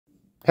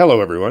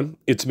Hello everyone,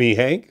 it's me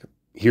Hank,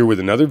 here with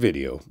another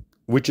video,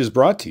 which is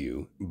brought to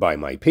you by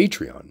my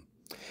Patreon.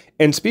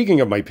 And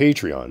speaking of my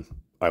Patreon,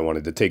 I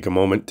wanted to take a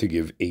moment to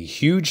give a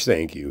huge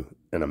thank you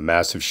and a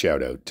massive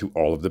shout out to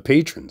all of the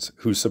patrons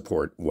who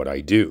support what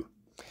I do.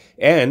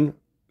 And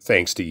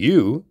thanks to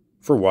you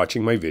for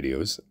watching my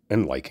videos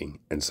and liking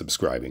and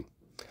subscribing.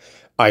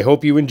 I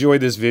hope you enjoy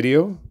this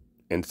video,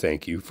 and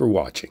thank you for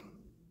watching.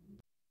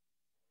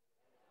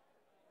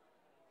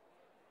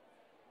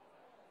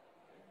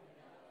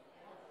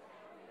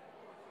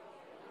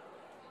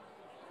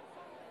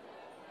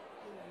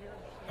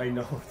 I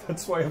know,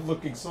 that's why I'm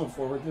looking so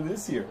forward to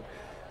this year.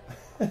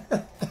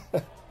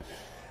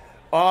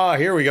 Ah,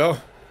 here we go.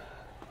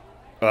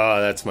 Ah,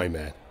 that's my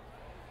man.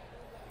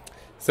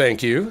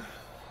 Thank you.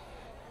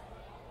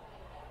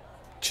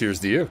 Cheers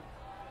to you.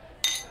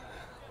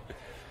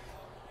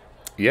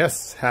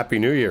 Yes, Happy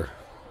New Year.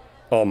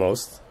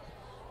 Almost.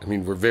 I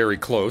mean, we're very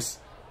close.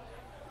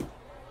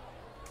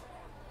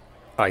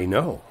 I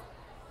know.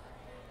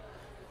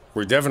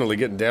 We're definitely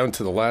getting down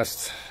to the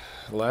last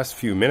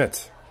few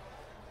minutes.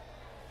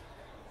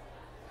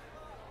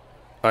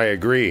 I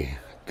agree.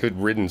 Good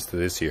riddance to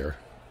this year.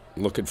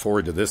 Looking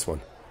forward to this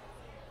one.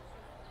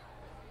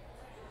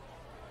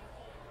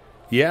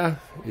 Yeah,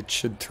 it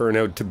should turn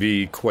out to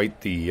be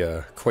quite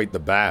the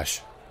bash.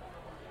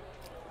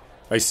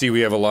 I see we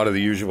have a lot of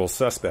the usual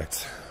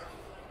suspects.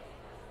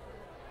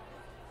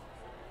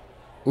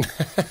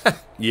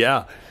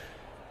 Yeah.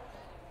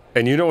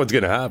 And you know what's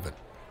going to happen.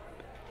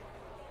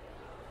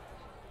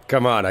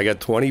 Come on, I got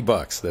 20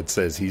 bucks that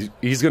says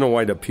he's going to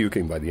wind up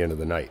puking by the end of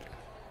the night.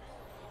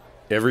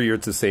 Every year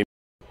it's the same.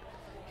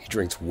 He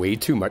drinks way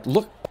too much.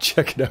 Look,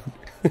 check it out.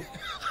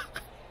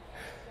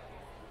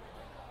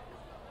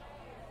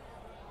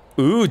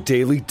 Ooh,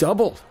 daily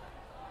double.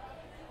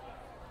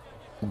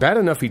 Bad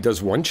enough he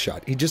does one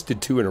shot. He just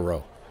did 2 in a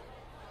row.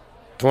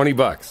 20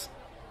 bucks.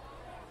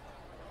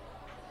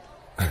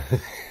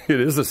 It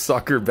is a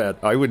sucker bet.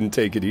 I wouldn't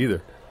take it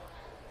either.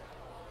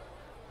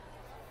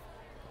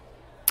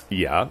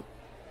 Yeah.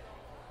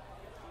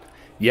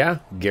 Yeah,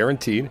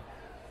 guaranteed.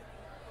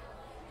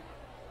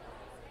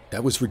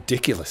 That was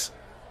ridiculous.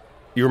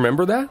 You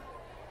remember that?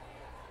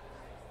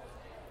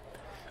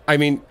 I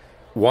mean,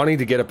 wanting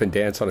to get up and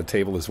dance on a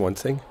table is one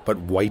thing, but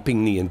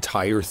wiping the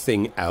entire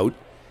thing out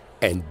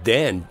and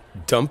then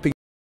dumping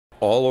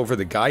all over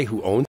the guy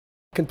who owns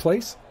the fucking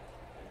place?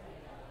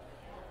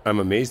 I'm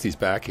amazed he's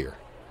back here.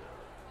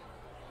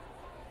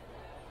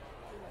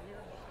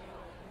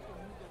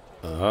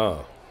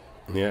 Oh,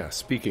 yeah,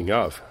 speaking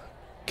of,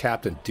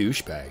 Captain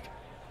Douchebag.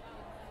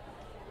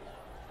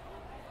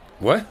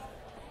 What?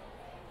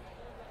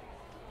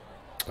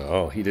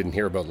 Oh, he didn't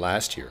hear about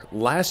last year.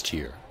 Last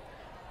year,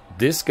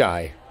 this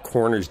guy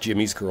corners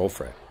Jimmy's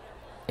girlfriend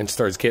and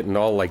starts getting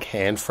all like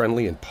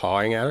hand-friendly and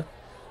pawing at her.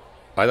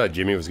 I thought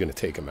Jimmy was going to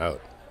take him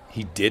out.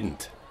 He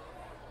didn't.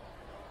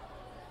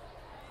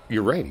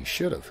 You're right, he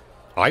should have.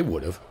 I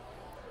would have.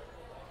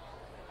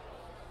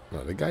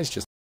 No, the guy's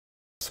just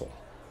an asshole.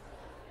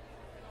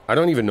 I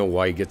don't even know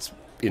why he gets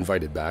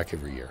invited back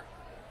every year.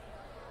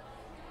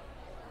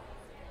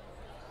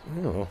 I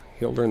don't know.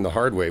 He'll learn the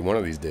hard way one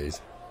of these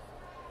days.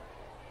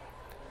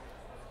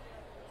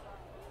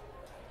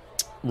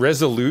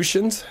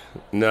 Resolutions?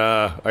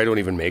 Nah, I don't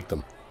even make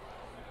them.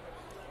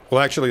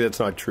 Well, actually, that's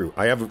not true.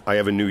 I have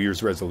a New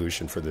Year's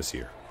resolution for this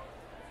year.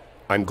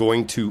 I'm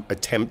going to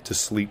attempt to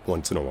sleep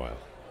once in a while.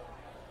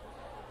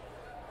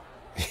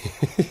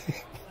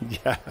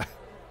 Yeah.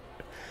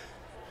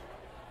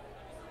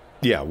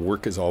 Yeah,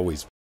 work is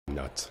always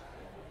nuts.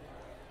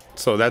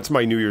 So that's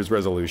my New Year's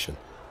resolution.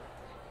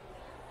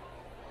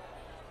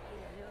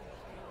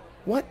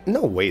 What?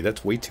 No way,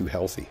 that's way too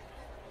healthy.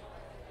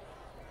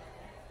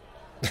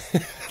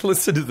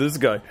 Listen to this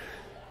guy.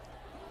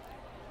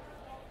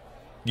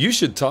 You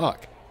should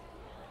talk.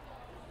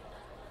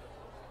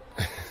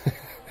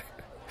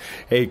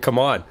 Hey, come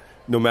on.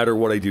 No matter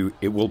what I do,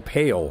 it will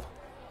pale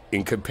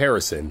in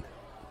comparison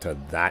to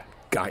that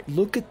guy.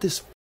 Look at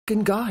this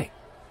fucking guy.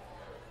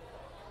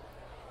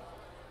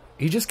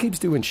 He just keeps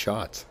doing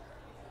shots.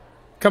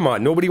 Come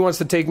on, nobody wants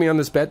to take me on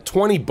this bet?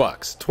 20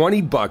 bucks.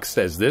 20 bucks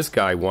says this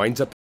guy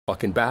winds up in the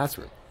fucking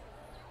bathroom.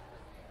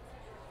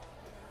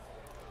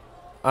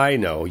 I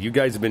know, you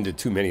guys have been to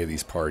too many of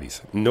these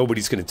parties.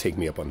 Nobody's going to take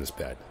me up on this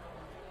bet.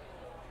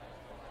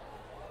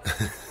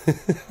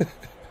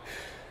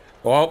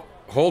 Well,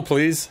 hold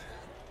please.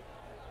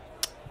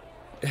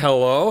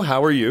 Hello,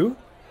 how are you?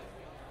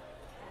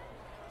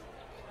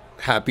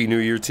 Happy New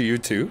Year to you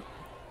too.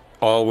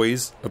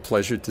 Always a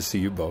pleasure to see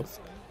you both.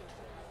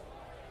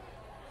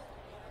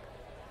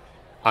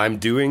 I'm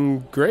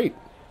doing great.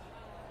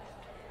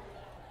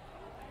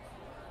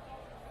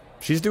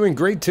 She's doing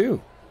great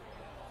too.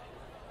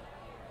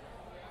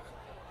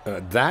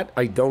 That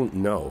I don't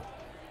know.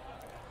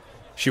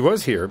 She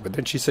was here, but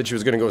then she said she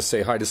was going to go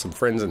say hi to some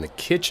friends in the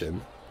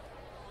kitchen.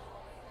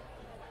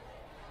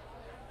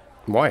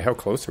 Why? How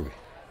close are we?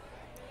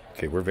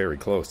 Okay, we're very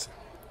close.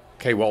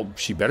 Okay, well,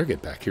 she better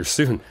get back here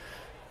soon.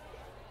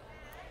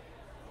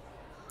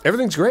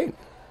 Everything's great.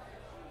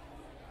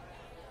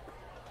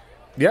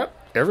 Yep,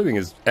 everything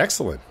is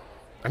excellent.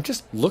 I'm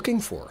just looking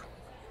for her.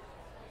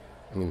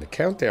 I mean, the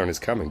countdown is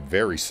coming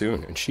very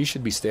soon, and she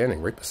should be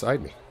standing right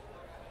beside me.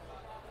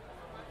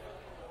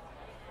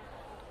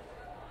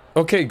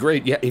 Okay,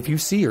 great. Yeah, if you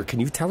see her, can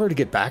you tell her to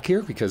get back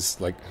here?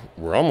 Because, like,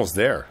 we're almost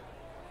there.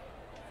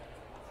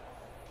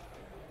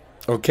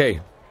 Okay.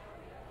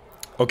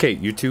 Okay,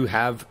 you two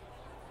have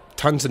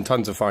tons and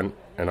tons of fun,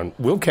 and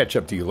we'll catch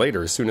up to you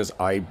later as soon as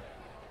I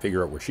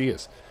figure out where she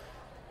is.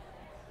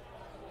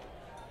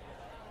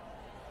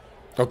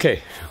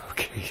 Okay.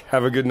 Okay,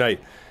 have a good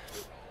night.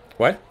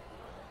 What?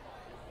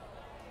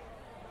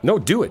 No,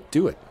 do it.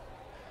 Do it.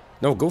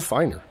 No, go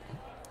find her.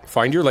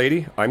 Find your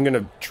lady. I'm going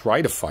to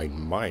try to find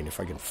mine if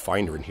I can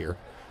find her in here.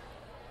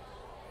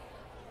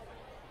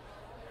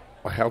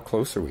 How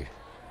close are we?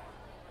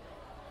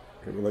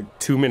 Like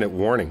 2-minute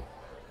warning.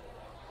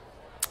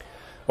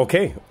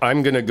 Okay,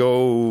 I'm going to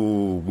go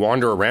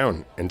wander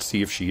around and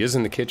see if she is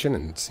in the kitchen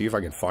and see if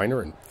I can find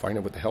her and find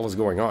out what the hell is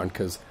going on,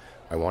 because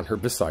I want her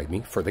beside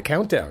me for the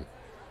countdown.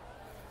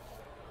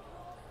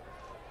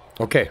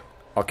 Okay,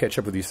 I'll catch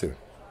up with you soon.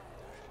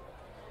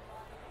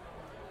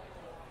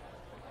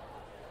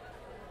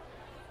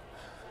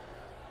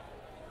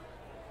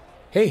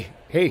 Hey.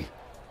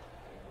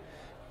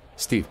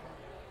 Steve,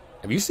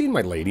 have you seen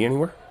my lady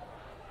anywhere?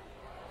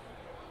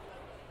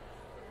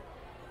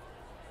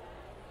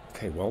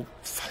 Okay, well,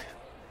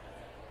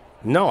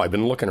 no, I've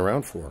been looking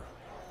around for her.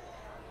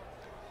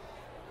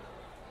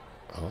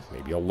 Oh,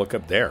 maybe I'll look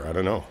up there. I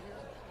don't know.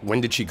 When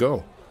did she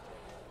go?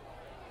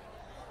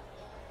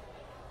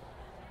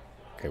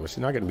 Okay, well, she's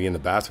not going to be in the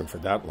bathroom for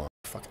that long.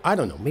 Fuck, I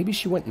don't know. Maybe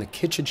she went in the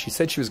kitchen. She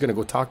said she was going to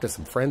go talk to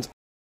some friends.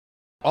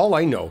 All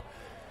I know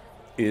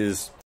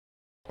is,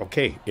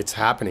 okay, it's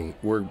happening.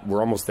 We're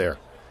almost there.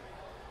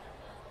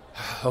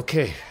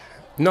 Okay.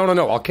 No.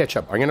 I'll catch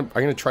up. I'm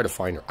gonna try to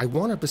find her. I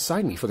want her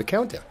beside me for the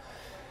countdown.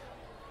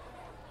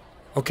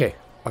 Okay,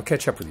 I'll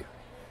catch up with you.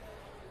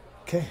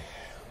 Okay.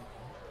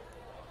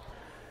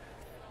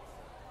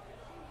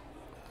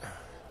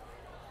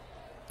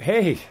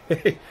 Hey,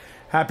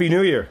 Happy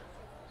New Year.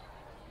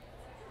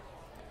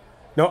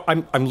 No,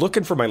 I'm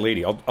looking for my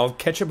lady. I'll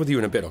catch up with you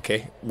in a bit,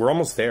 okay? We're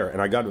almost there,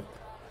 and I got to...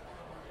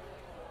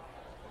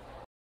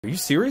 Are you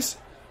serious?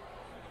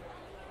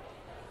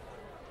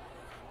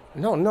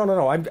 No.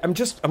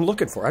 I'm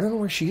looking for her. I don't know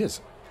where she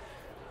is.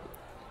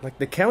 Like,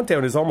 the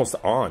countdown is almost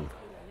on.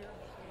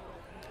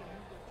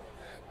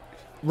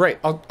 Right,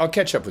 I'll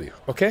catch up with you,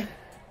 okay?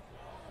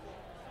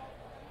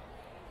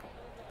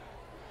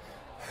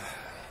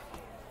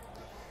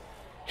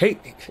 Hey,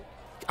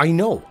 I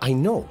know.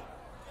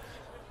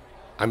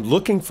 I'm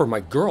looking for my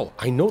girl.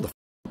 I know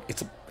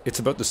it's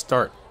about to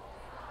start.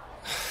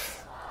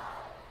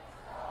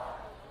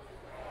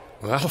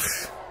 Well,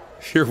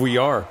 here we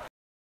are.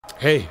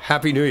 Hey,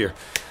 Happy New Year.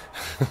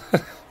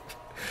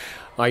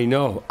 I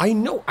know.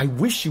 I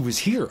wish she was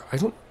here. I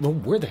don't know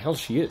where the hell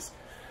she is.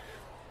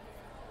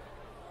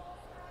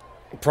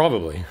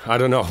 Probably. I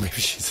don't know. Maybe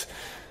she's...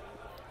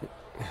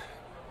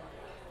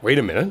 Wait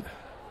a minute.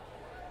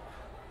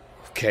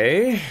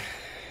 Okay.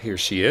 Here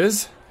she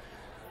is.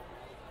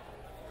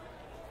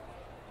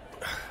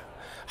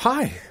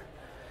 Hi.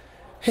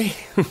 Hey.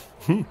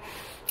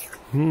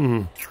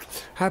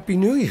 Happy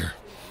New Year.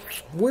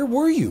 Where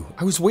were you?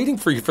 I was waiting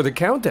for you for the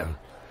countdown.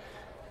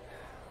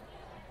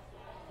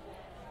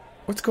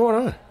 What's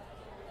going on?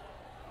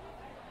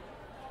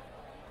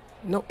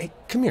 No, hey,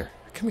 come here.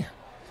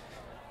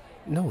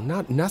 No,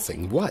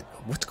 nothing. What?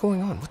 What's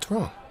going on? What's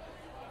wrong?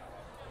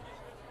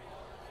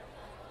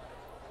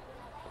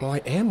 Well, I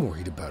am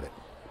worried about it.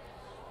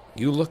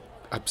 You look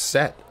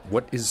upset.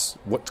 What's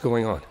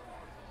going on?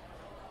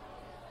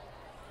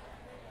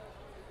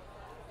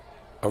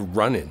 A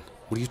run-in?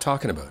 What are you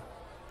talking about?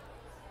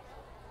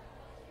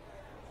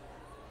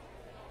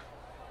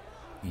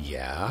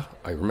 Yeah,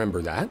 I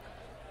remember that.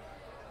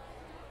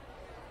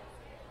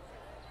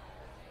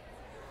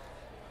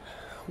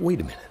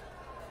 Wait a minute.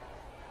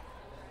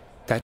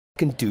 That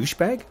fucking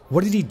douchebag?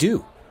 What did he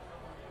do?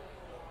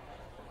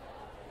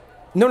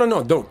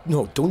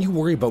 No, don't you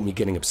worry about me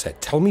getting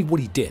upset. Tell me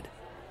what he did.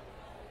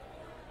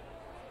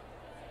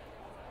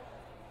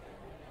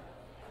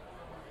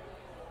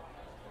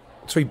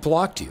 So he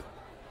blocked you.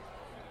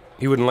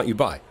 He wouldn't let you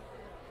by.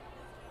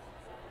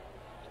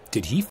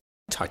 Did he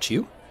touch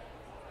you?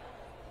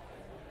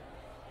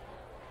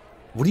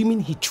 What do you mean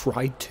he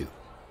tried to?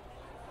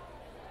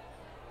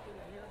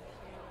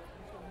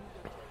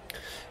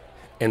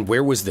 And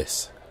where was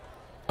this?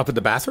 Up at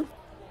the bathroom?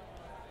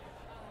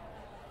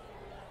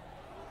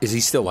 Is he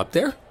still up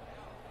there?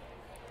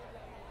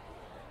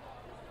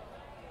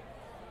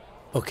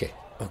 Okay.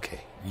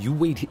 You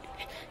wait.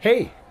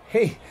 Hey,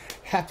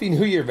 Happy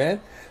New Year,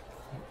 man.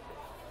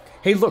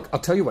 Hey, look, I'll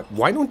tell you what.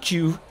 Why don't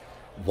you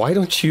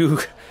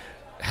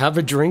have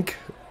a drink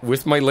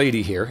with my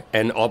lady here,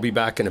 and I'll be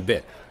back in a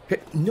bit.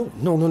 Hey, no.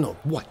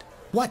 What?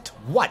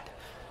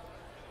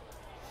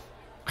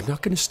 I'm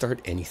not going to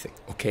start anything,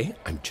 okay?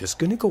 I'm just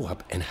going to go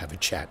up and have a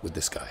chat with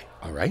this guy,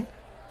 all right?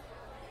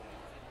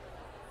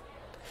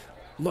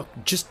 Look,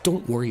 just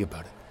don't worry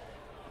about it.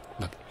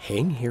 Look,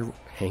 hang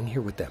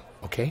here with them,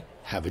 okay?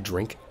 Have a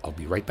drink. I'll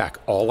be right back.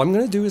 All I'm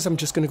going to do is I'm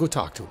just going to go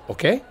talk to him,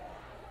 okay?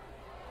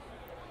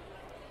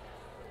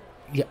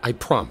 Yeah, I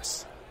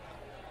promise.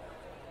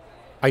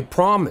 I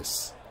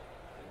promise.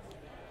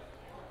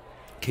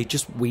 Okay,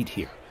 just wait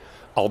here.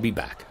 I'll be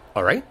back,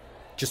 all right?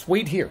 Just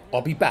wait here.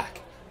 I'll be back.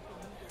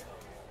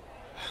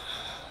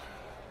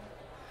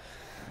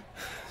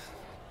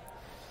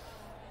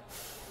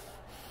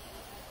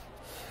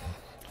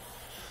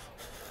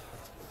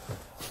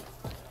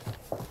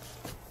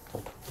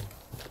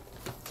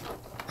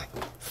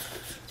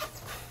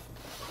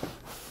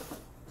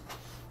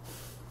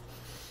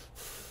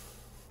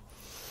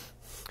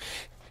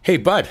 Hey,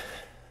 bud.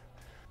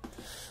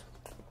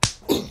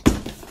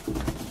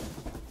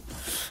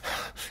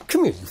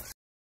 Come here,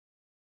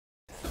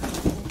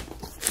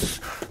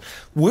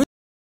 where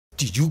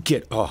did you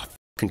get off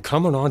and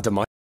coming on to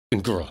my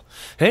girl?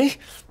 Hey?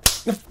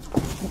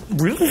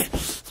 Really?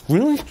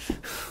 Really?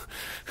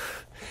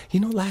 You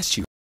know, last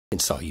year I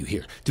saw you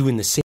here doing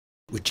the same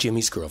with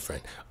Jimmy's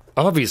girlfriend.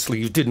 Obviously,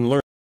 you didn't learn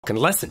a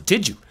fucking lesson,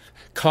 did you?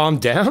 Calm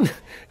down.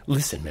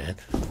 Listen, man.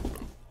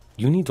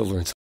 You need to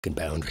learn some fucking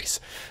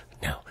boundaries.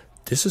 Now,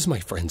 this is my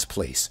friend's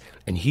place,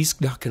 and he's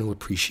not going to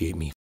appreciate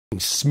me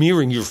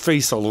smearing your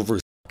face all over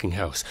his fucking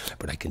house.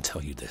 But I can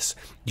tell you this.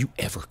 You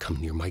ever come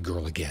near my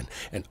girl again,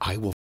 and I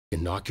will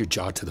fucking knock your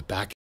jaw to the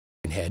back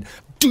of your head.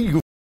 Do you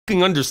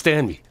fucking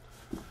understand me?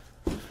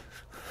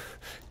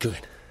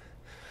 Good.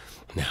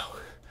 Now,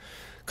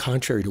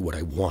 contrary to what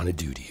I want to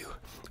do to you,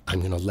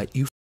 I'm going to let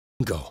you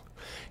go.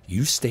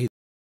 You stay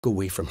the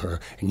away from her,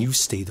 and you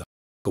stay the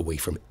away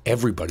from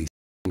everybody's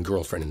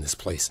girlfriend in this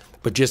place.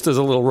 But just as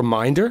a little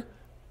reminder,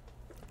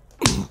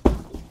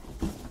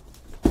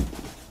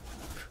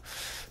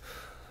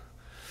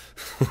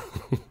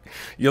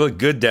 you look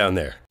good down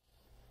there.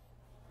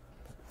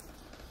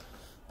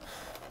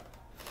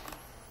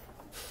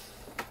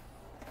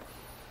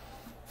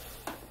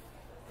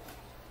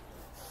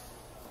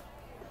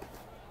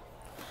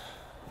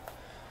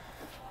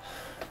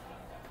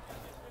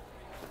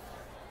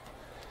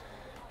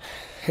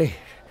 Hey.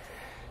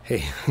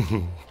 Hey.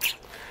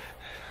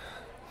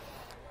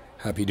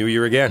 Happy New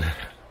Year again.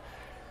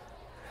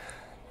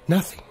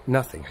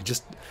 Nothing. I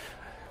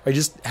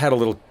just had a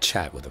little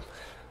chat with him.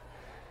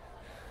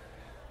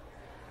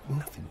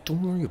 Nothing.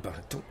 Don't worry about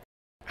it. Don't.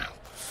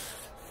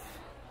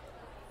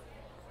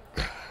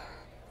 Ow.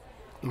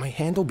 My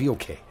hand will be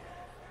okay.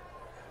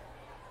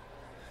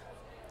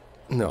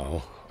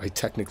 No, I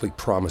technically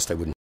promised I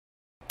wouldn't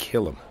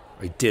kill him.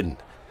 I didn't.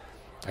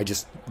 I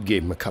just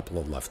gave him a couple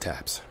of love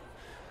taps.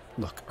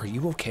 Look, are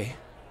you okay?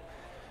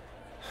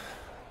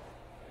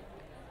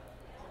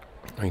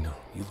 I know,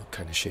 you look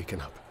kind of shaken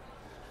up.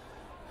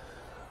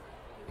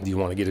 Do you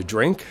want to get a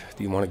drink?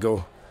 Do you want to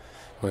go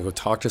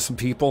talk to some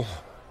people?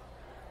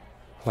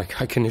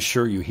 Like, I can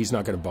assure you he's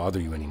not going to bother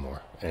you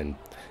anymore. And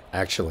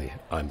actually,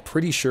 I'm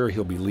pretty sure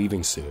he'll be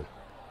leaving soon.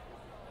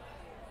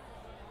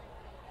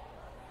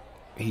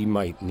 He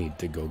might need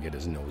to go get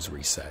his nose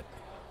reset.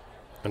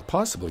 And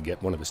possibly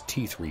get one of his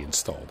teeth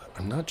reinstalled.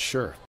 I'm not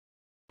sure.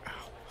 Ow.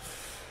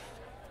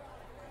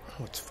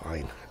 Oh, it's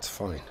fine. It's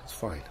fine. It's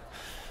fine.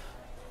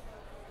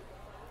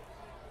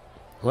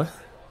 What?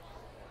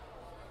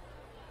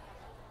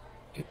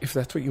 If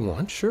that's what you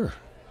want, sure.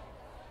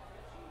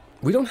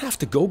 We don't have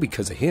to go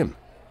because of him.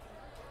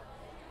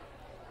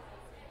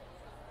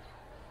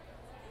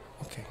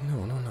 Okay,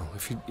 no.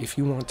 If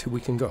you want to, we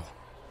can go.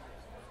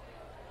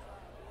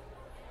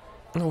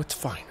 No, it's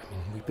fine.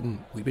 I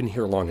mean, we've been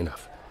here long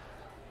enough.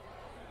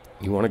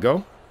 You want to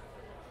go?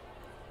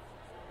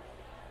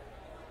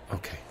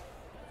 Okay,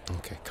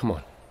 come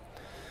on.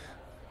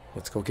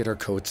 Let's go get our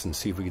coats and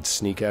see if we can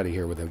sneak out of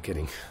here without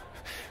getting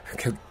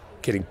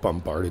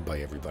bombarded by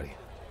everybody.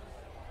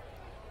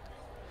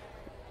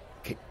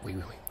 Okay, we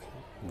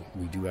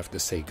do have to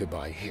say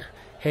goodbye here.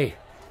 Hey.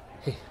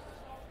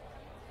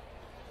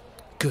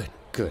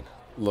 Good.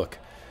 Look,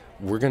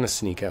 we're gonna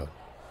sneak out.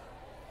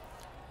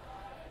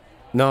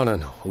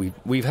 No.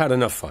 We've had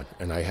enough fun,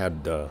 and I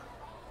had a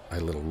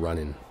little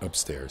run-in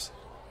upstairs.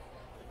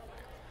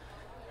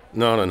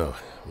 No.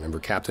 Remember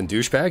Captain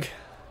Douchebag?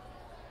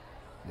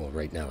 Well,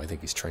 right now I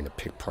think he's trying to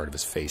pick part of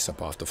his face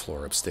up off the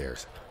floor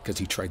upstairs because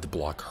he tried to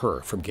block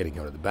her from getting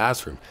out of the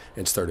bathroom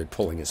and started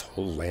pulling his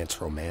whole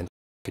Lance Roman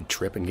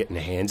trip and getting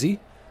a handsy.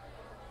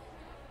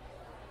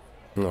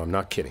 No, I'm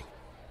not kidding.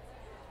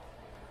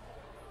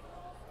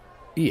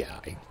 Yeah,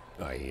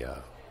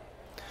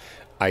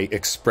 I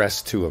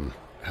expressed to him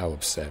how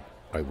upset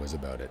I was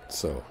about it,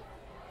 so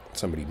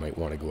somebody might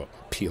want to go up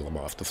and peel him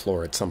off the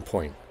floor at some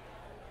point.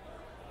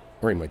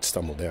 Or he might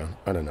stumble down.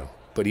 I don't know.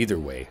 But either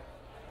way,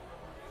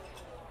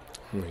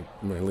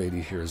 my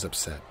lady here is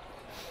upset.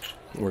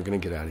 We're going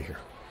to get out of here.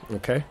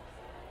 Okay?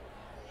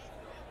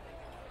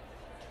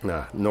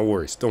 Nah, no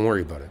worries. Don't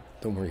worry about it.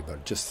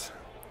 Just,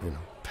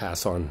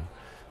 pass on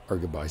our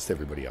goodbyes to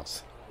everybody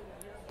else.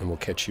 And we'll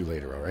catch you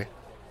later, all right?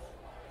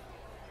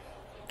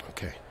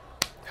 Okay.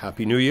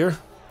 Happy New Year.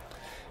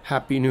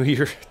 Happy New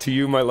Year to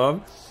you, my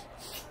love.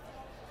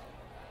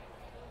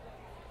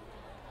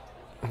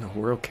 no,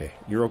 we're okay.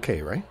 You're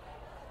okay, right?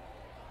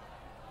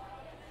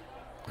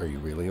 Are you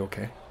really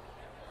okay?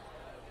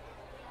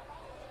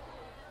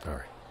 All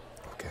right.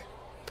 Okay.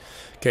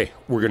 Okay,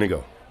 we're going to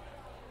go.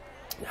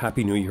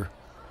 Happy New Year.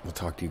 We'll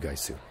talk to you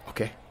guys soon,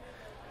 okay?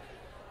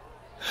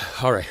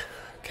 All right.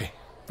 Okay.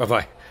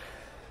 Bye-bye.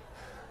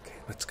 Okay,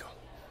 let's go.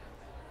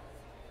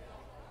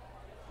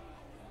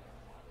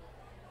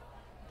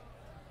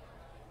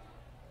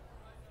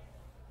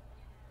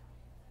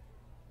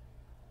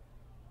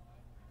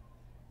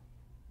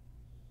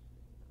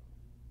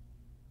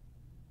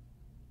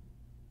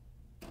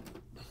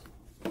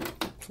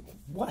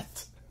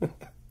 What?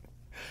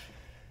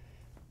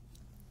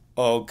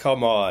 Oh,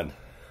 come on.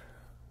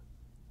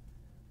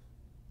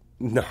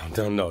 No.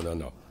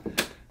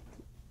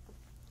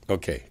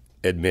 Okay,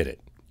 admit it.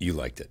 You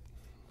liked it.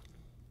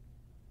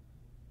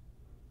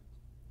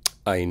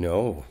 I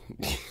know.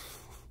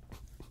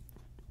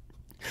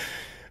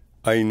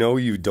 I know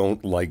you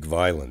don't like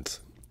violence,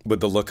 but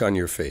the look on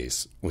your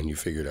face when you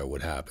figured out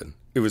what happened,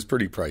 it was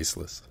pretty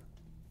priceless.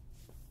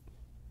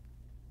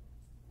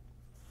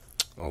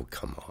 Oh,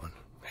 come on.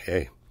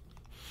 Hey.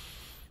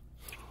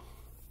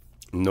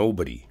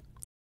 Nobody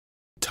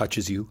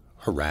touches you,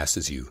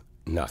 harasses you,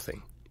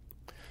 nothing.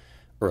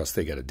 Or else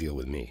they got to deal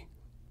with me.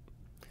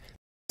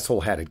 This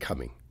asshole had it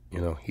coming. You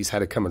know, he's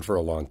had it coming for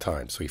a long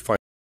time, so he finally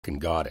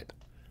got it.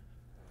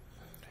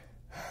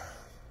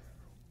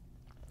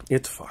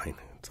 It's fine.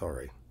 It's all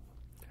right.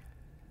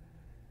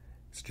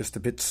 It's just a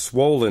bit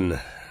swollen.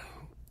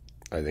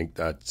 I think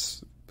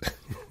that's... I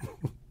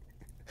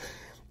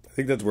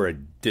think that's where I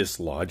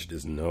dislodged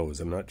his nose.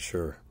 I'm not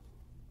sure.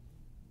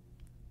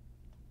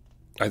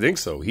 I think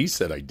so. He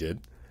said I did.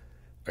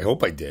 I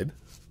hope I did.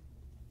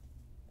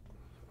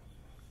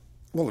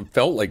 Well, it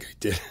felt like I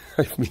did.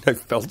 I mean, I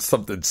felt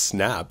something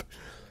snap.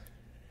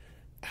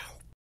 Ow.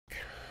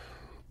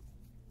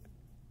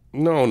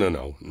 No.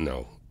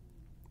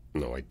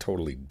 No, I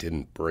totally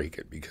didn't break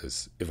it,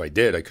 because if I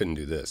did, I couldn't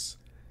do this.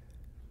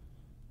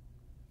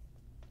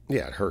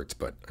 Yeah, it hurts,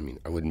 but I mean,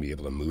 I wouldn't be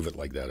able to move it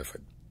like that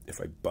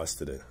if I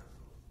busted it.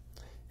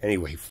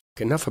 Anyway,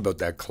 enough about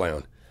that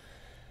clown.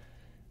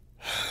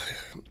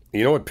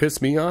 You know what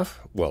pissed me off?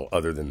 Well,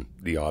 other than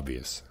the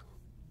obvious.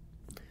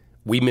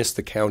 We missed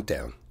the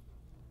countdown.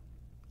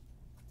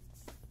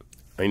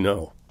 I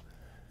know.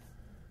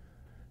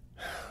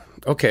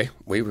 Okay,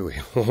 wait.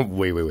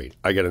 Wait.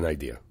 I got an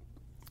idea.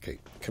 Okay,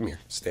 come here.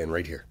 Stand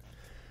right here.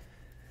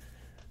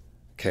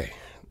 Okay,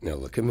 now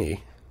look at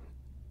me.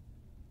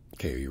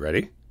 Okay, are you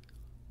ready?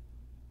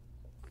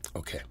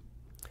 Okay.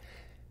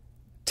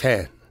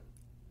 10,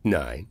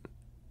 9,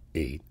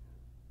 8,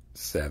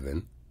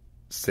 7,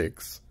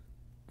 6,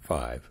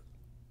 5,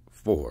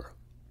 4,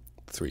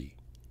 3,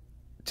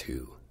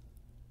 2,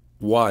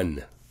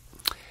 1.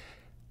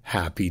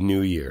 Happy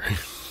New Year.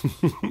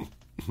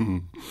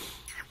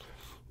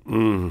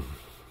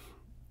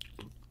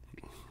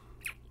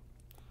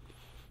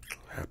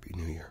 Happy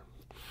New Year.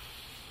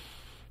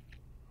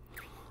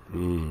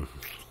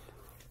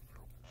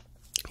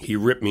 He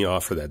ripped me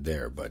off for that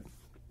there, but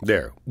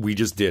there, we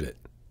just did it.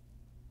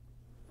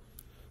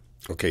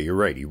 Okay, you're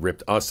right. He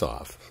ripped us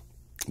off,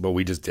 but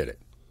we just did it.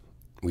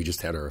 We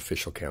just had our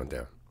official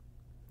countdown.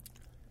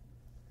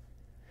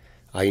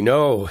 I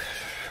know.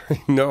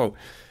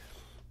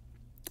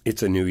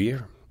 It's a new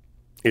year.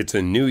 It's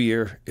a new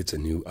year. It's a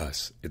new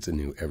us. It's a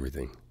new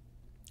everything.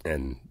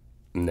 And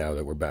now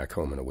that we're back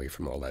home and away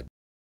from all that,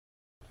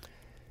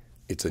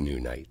 it's a new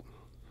night.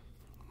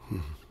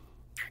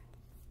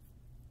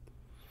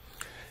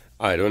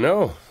 I don't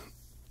know.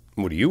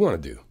 What do you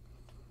want to do?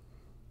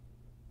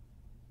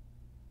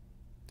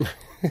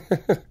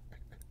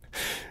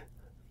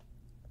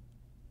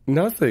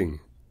 Nothing.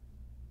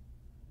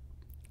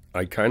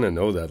 I kind of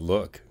know that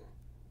look.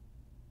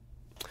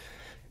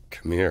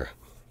 Come here.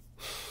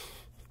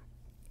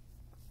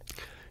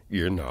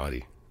 You're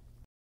naughty.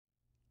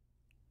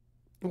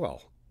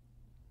 Well,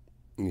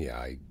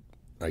 yeah,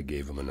 I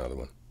gave him another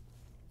one.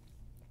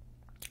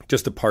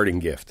 Just a parting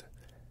gift.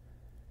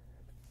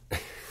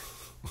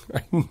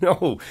 I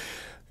know.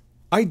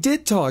 I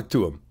did talk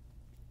to him.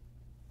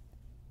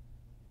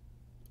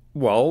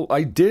 Well,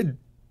 I did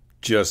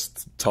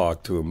just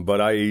talk to him,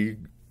 but I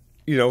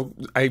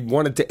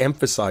wanted to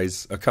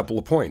emphasize a couple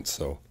of points,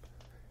 so.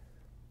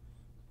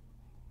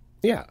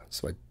 Yeah,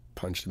 so I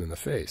punched him in the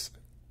face.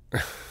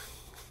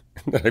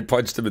 And then I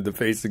punched him in the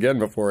face again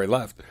before I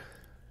left.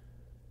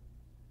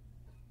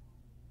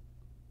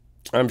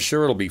 I'm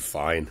sure it'll be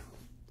fine.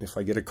 If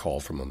I get a call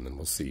from him, then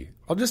we'll see.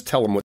 I'll just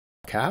tell him what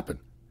happened.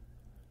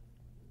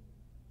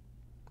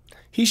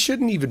 He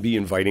shouldn't even be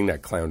inviting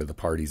that clown to the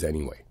parties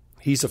anyway.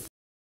 He's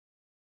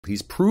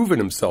proven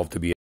himself to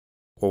be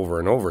over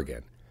and over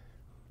again.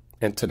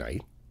 And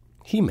tonight,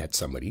 he met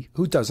somebody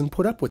who doesn't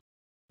put up with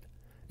it.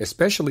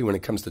 Especially when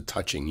it comes to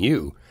touching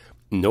you.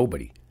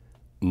 Nobody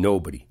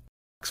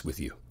fucks with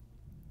you.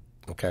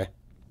 Okay?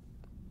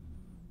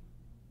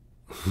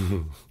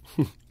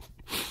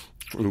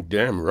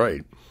 Damn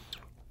right.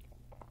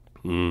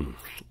 I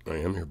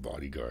am your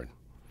bodyguard.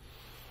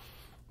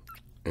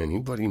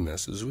 Anybody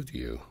messes with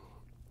you,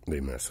 They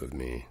mess with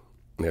me.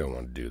 They don't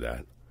want to do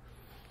that.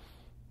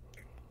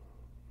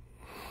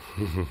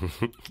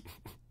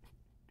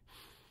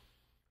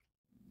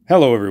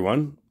 Hello,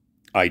 everyone.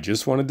 I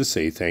just wanted to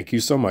say thank you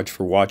so much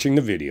for watching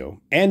the video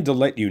and to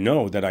let you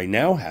know that I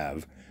now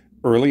have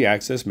early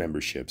access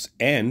memberships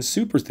and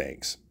super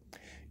thanks.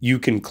 You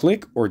can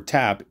click or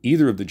tap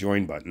either of the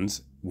join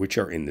buttons, which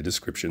are in the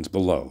descriptions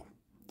below.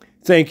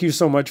 Thank you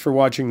so much for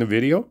watching the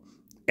video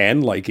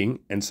and liking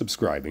and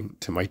subscribing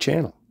to my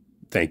channel.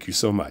 Thank you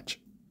so much.